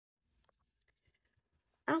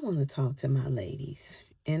want to talk to my ladies,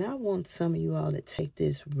 and I want some of you all to take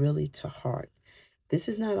this really to heart. This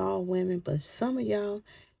is not all women, but some of y'all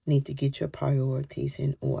need to get your priorities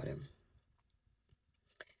in order.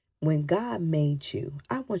 When God made you,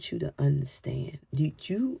 I want you to understand that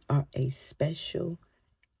you are a special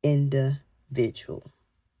individual.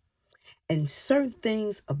 And certain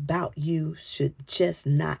things about you should just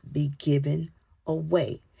not be given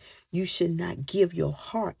away. You should not give your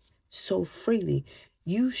heart so freely.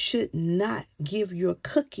 You should not give your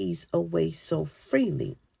cookies away so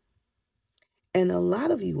freely. And a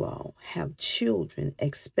lot of you all have children,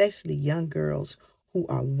 especially young girls, who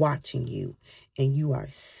are watching you, and you are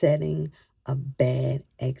setting a bad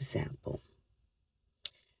example.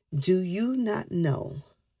 Do you not know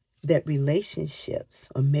that relationships,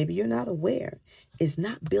 or maybe you're not aware, is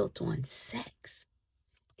not built on sex?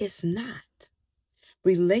 It's not.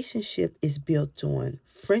 Relationship is built on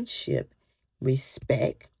friendship,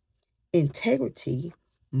 respect, integrity,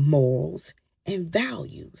 morals, and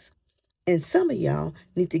values. And some of y'all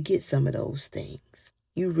need to get some of those things.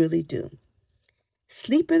 You really do.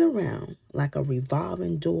 Sleeping around like a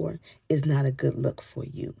revolving door is not a good look for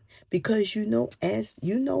you, because as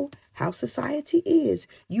you know how society is,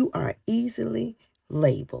 you are easily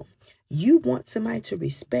labeled. You want somebody to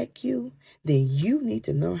respect you, then you need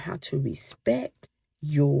to learn how to respect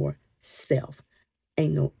yourself.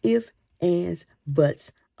 Ain't no ifs, ands,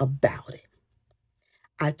 buts about it.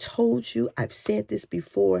 I told you, I've said this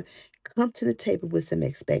before, come to the table with some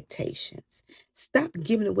expectations. Stop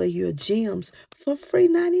giving away your gems for free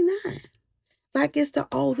 99, like it's the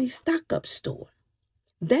Aldi stock-up store.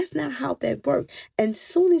 That's not how that works. And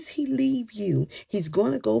soon as he leave you, he's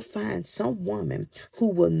going to go find some woman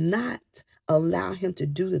who will not allow him to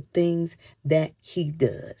do the things that he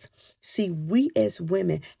does. See, we as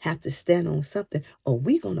women have to stand on something, or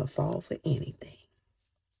we're going to fall for anything.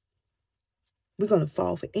 We're going to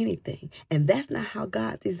fall for anything. And that's not how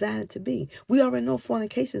God designed it to be. We already know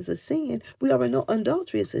fornication is a sin. We already know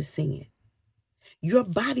adultery is a sin. Your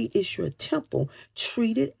body is your temple.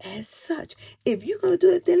 Treat it as such. If you're going to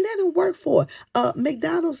do it, then let them work for it.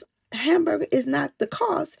 McDonald's hamburger is not the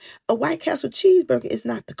cost. A White Castle cheeseburger is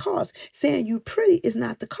not the cost. Saying you pretty is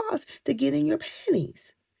not the cost to get in your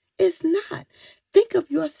panties. It's not. Think of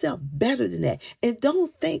yourself better than that. And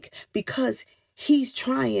don't think because he's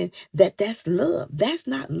trying that's love. That's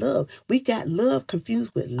not love. We got love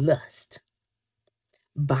confused with lust.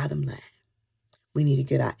 Bottom line, we need to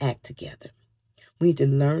get our act together. We need to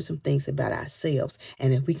learn some things about ourselves.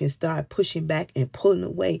 And if we can start pushing back and pulling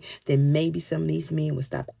away, then maybe some of these men will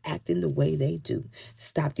stop acting the way they do.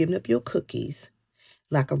 Stop giving up your cookies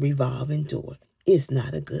like a revolving door. It's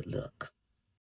not a good look.